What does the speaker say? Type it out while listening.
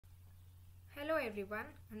everyone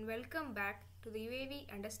and welcome back to the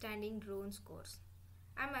UAV Understanding Drones course.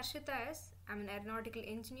 I'm Arshita S. I'm an aeronautical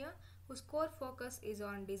engineer whose core focus is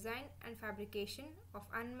on design and fabrication of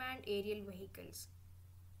unmanned aerial vehicles.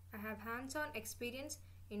 I have hands-on experience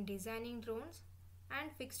in designing drones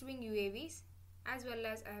and fixed-wing UAVs, as well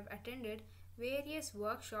as I have attended various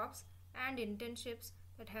workshops and internships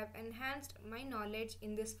that have enhanced my knowledge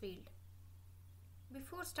in this field.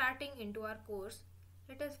 Before starting into our course,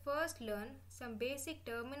 let us first learn some basic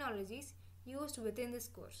terminologies used within this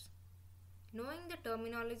course. Knowing the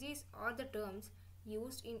terminologies or the terms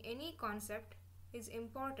used in any concept is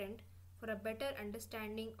important for a better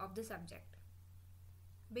understanding of the subject.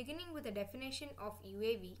 Beginning with the definition of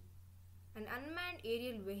UAV, an unmanned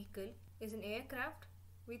aerial vehicle is an aircraft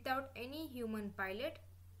without any human pilot,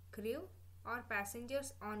 crew, or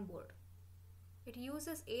passengers on board. It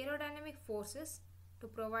uses aerodynamic forces to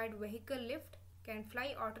provide vehicle lift, can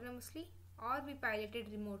fly autonomously or be piloted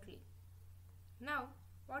remotely. Now,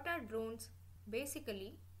 what are drones?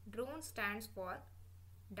 Basically, drone stands for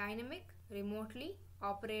Dynamic, Remotely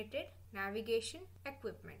Operated Navigation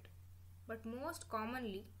Equipment. But most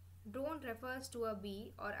commonly, drone refers to a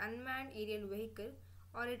BE or unmanned aerial vehicle,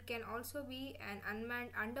 or it can also be an unmanned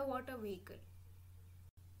underwater vehicle.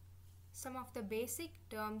 Some of the basic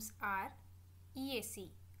terms are EAC,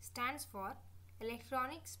 stands for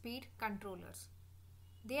Electronic Speed Controllers.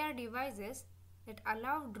 They are devices that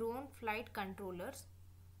allow drone flight controllers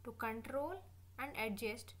to control and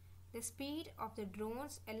adjust the speed of the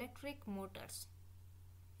drone's electric motors.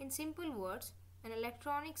 In simple words, an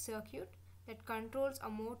electronic circuit that controls a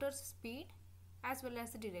motor's speed as well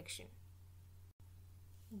as the direction.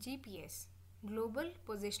 GPS, Global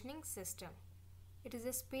Positioning System. It is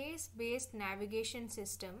a space-based navigation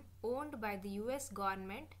system owned by the US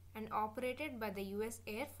government and operated by the US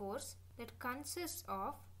Air Force that consists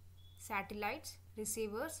of satellites,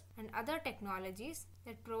 receivers, and other technologies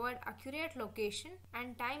that provide accurate location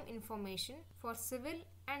and time information for civil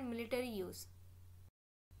and military use.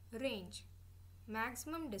 Range,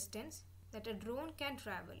 maximum distance that a drone can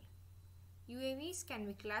travel. UAVs can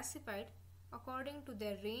be classified according to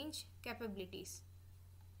their range capabilities.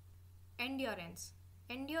 Endurance,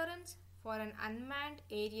 for an unmanned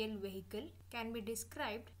aerial vehicle can be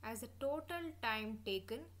described as the total time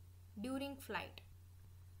taken during flight.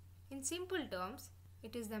 In simple terms,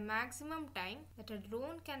 it is the maximum time that a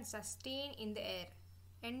drone can sustain in the air.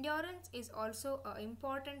 Endurance is also an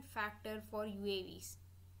important factor for UAVs.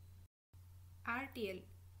 RTL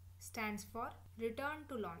stands for Return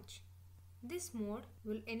to Launch. This mode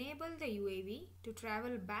will enable the UAV to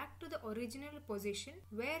travel back to the original position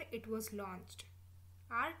where it was launched.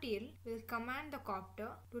 RTL will command the copter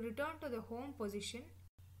to return to the home position.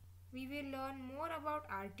 We will learn more about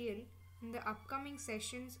RTL in the upcoming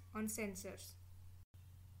sessions on sensors.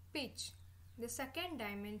 Pitch, the second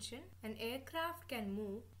dimension an aircraft can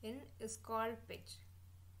move in, is called pitch.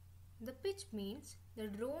 The pitch means the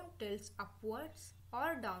drone tilts upwards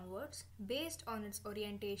or downwards based on its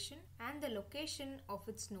orientation and the location of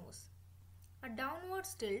its nose. A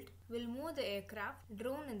downwards tilt will move the aircraft,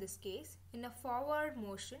 drone in this case, in a forward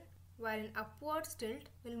motion, while an upwards tilt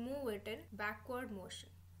will move it in backward motion.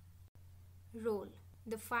 Roll,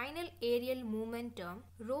 the final aerial movement term.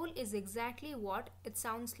 Roll is exactly what it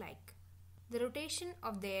sounds like. The rotation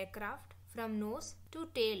of the aircraft from nose to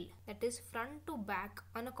tail, that is front to back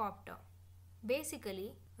on a copter.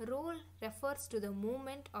 Basically, roll refers to the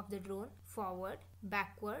movement of the drone forward,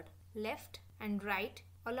 backward, left and right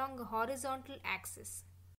along a horizontal axis.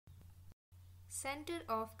 Center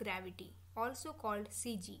of gravity, also called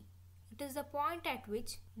CG. It is the point at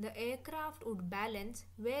which the aircraft would balance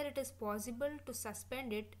where it is possible to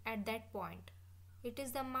suspend it at that point. It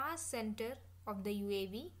is the mass center of the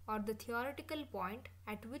UAV or the theoretical point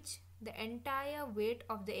at which the entire weight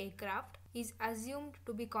of the aircraft is assumed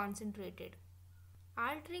to be concentrated.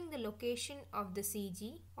 Altering the location of the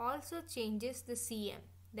CG also changes the CM,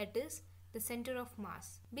 that is, the center of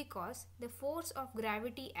mass, because the force of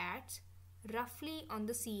gravity acts roughly on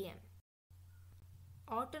the CM.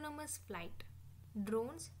 Autonomous flight.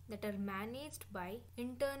 Drones that are managed by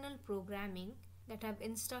internal programming that have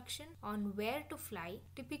instruction on where to fly,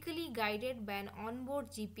 typically guided by an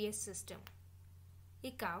onboard GPS system.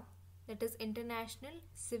 ICAO, that is International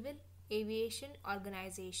Civil Aviation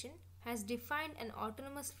Organization, has defined an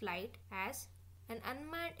autonomous flight as an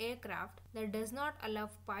unmanned aircraft that does not allow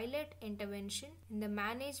pilot intervention in the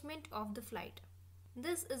management of the flight.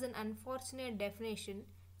 This is an unfortunate definition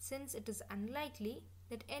since it is unlikely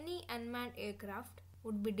that any unmanned aircraft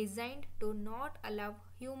would be designed to not allow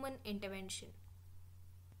human intervention.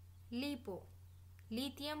 LEPO,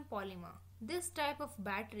 lithium polymer. This type of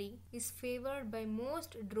battery is favored by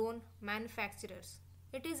most drone manufacturers.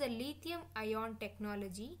 It is a lithium-ion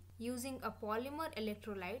technology using a polymer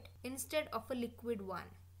electrolyte instead of a liquid one.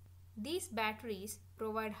 These batteries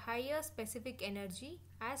provide higher specific energy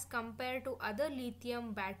as compared to other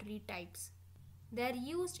lithium battery types. They are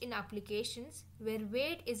used in applications where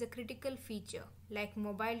weight is a critical feature, like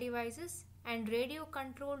mobile devices and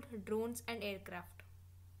radio-controlled drones and aircraft.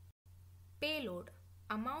 Payload: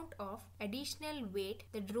 amount of additional weight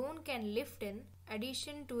the drone can lift in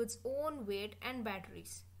addition to its own weight and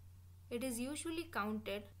batteries. It is usually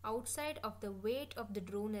counted outside of the weight of the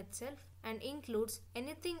drone itself and includes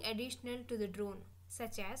anything additional to the drone,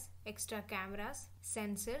 such as extra cameras,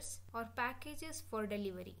 sensors, or packages for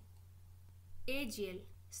delivery. AGL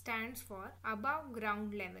stands for above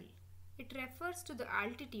ground level. It refers to the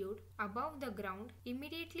altitude above the ground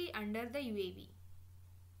immediately under the UAV.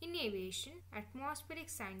 In aviation, atmospheric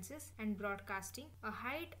sciences and broadcasting, a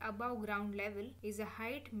height above ground level is a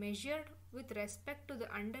height measured with respect to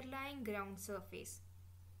the underlying ground surface.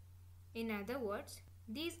 In other words,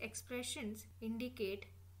 these expressions indicate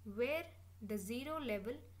where the zero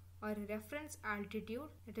level or reference altitude,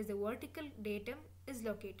 that is the vertical datum, is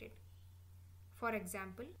located. For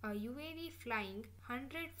example, a UAV flying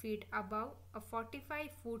 100 feet above a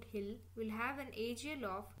 45-foot hill will have an AGL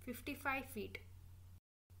of 55 feet.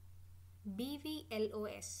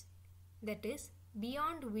 BVLOS, that is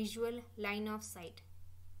beyond visual line of sight.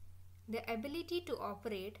 The ability to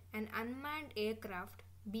operate an unmanned aircraft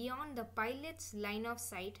beyond the pilot's line of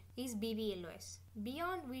sight is BVLOS.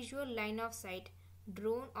 Beyond visual line of sight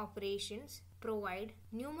drone operations provide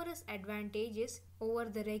numerous advantages over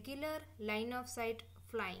the regular line of sight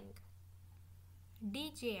flying.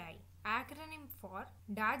 DJI, acronym for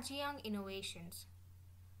Dajiang Innovations,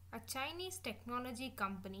 a Chinese technology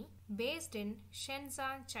company based in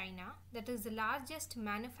Shenzhen, China, that is the largest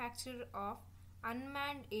manufacturer of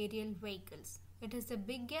unmanned aerial vehicles. It is the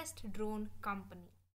biggest drone company.